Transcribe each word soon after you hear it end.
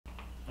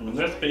And when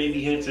this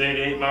baby hits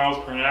 88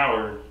 miles per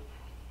hour,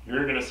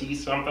 you're gonna see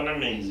something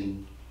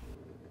amazing.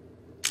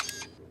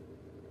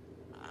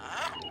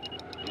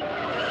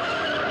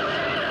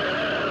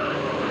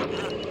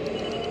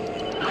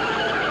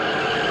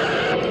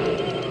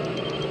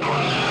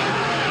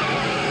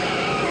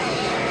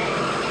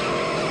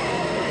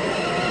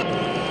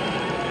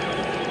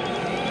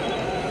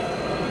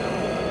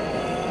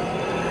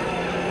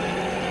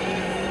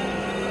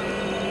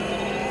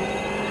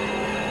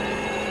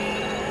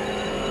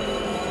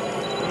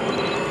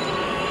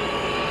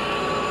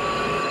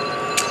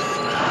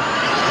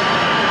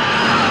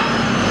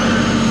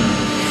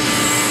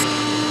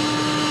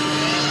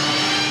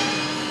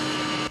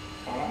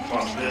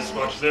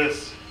 Watch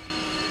this.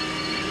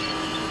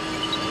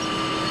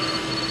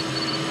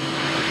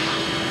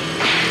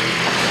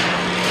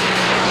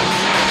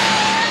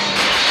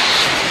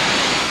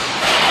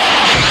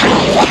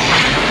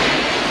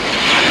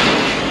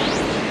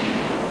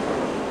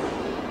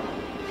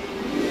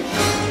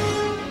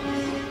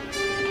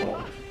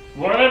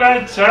 What did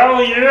I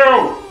tell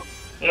you?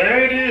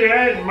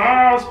 88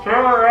 miles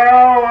per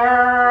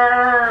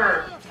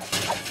hour!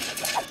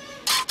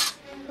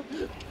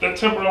 The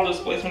temporal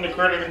displacement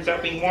occurred at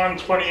exactly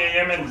 1:20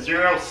 a.m. and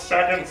 0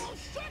 seconds.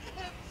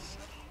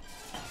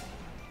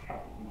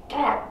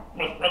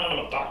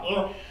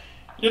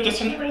 You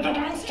disintegrated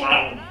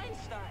Einstein!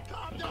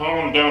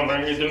 Calm down,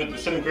 Ray. You didn't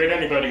disintegrate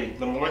anybody.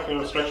 The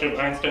molecular structure of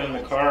Einstein and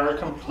the car are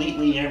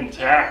completely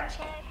intact.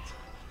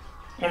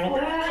 And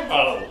where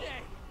are they?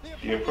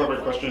 The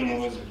appropriate question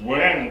was,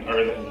 when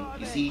are they?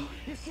 You see,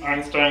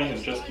 Einstein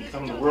has just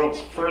become the world's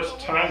first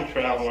time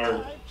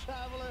traveler.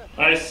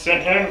 I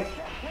sent him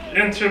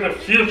into the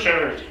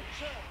future!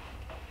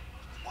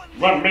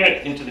 1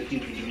 minute into the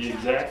future, to be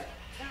exact.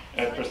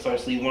 At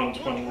precisely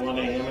 1:21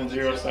 a.m. and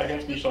 0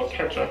 seconds, we shall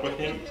catch up with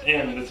him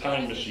and the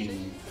time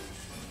machine.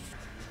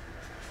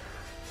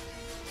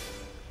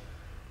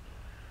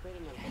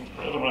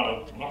 Wait a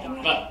minute.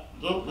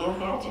 You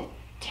built a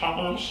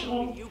time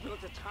machine? You built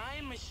a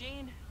time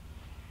machine?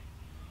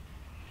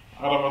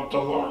 Out of a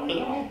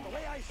DeLorean?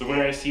 The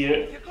way I see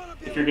it,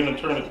 if you're going to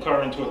turn a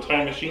car into a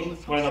time machine,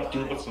 why not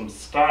do it with some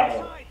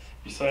style?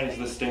 Besides,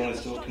 this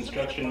stainless steel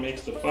construction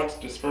makes the flux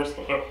disperse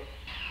the hook.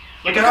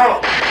 Look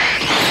out!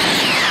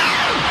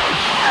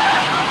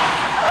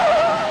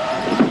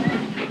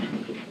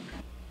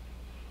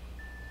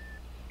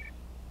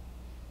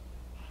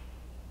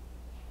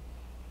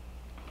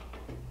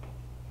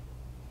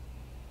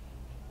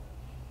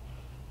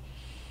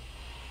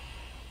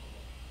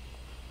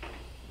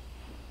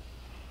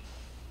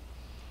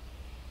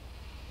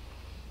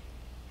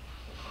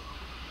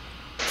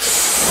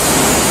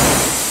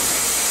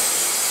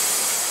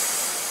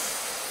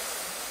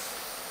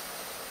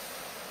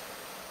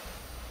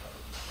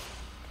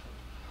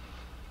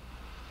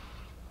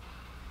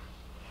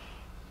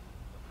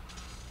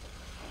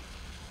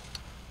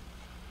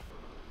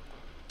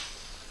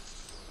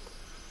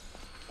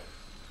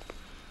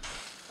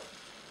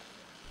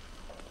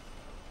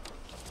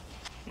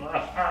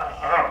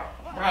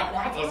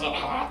 What is it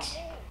hot?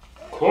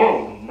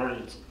 Cold,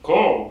 It's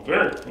cold,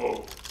 very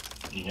cold.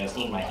 You just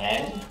need my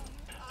head?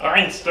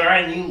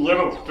 Einstein, you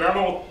little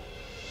devil!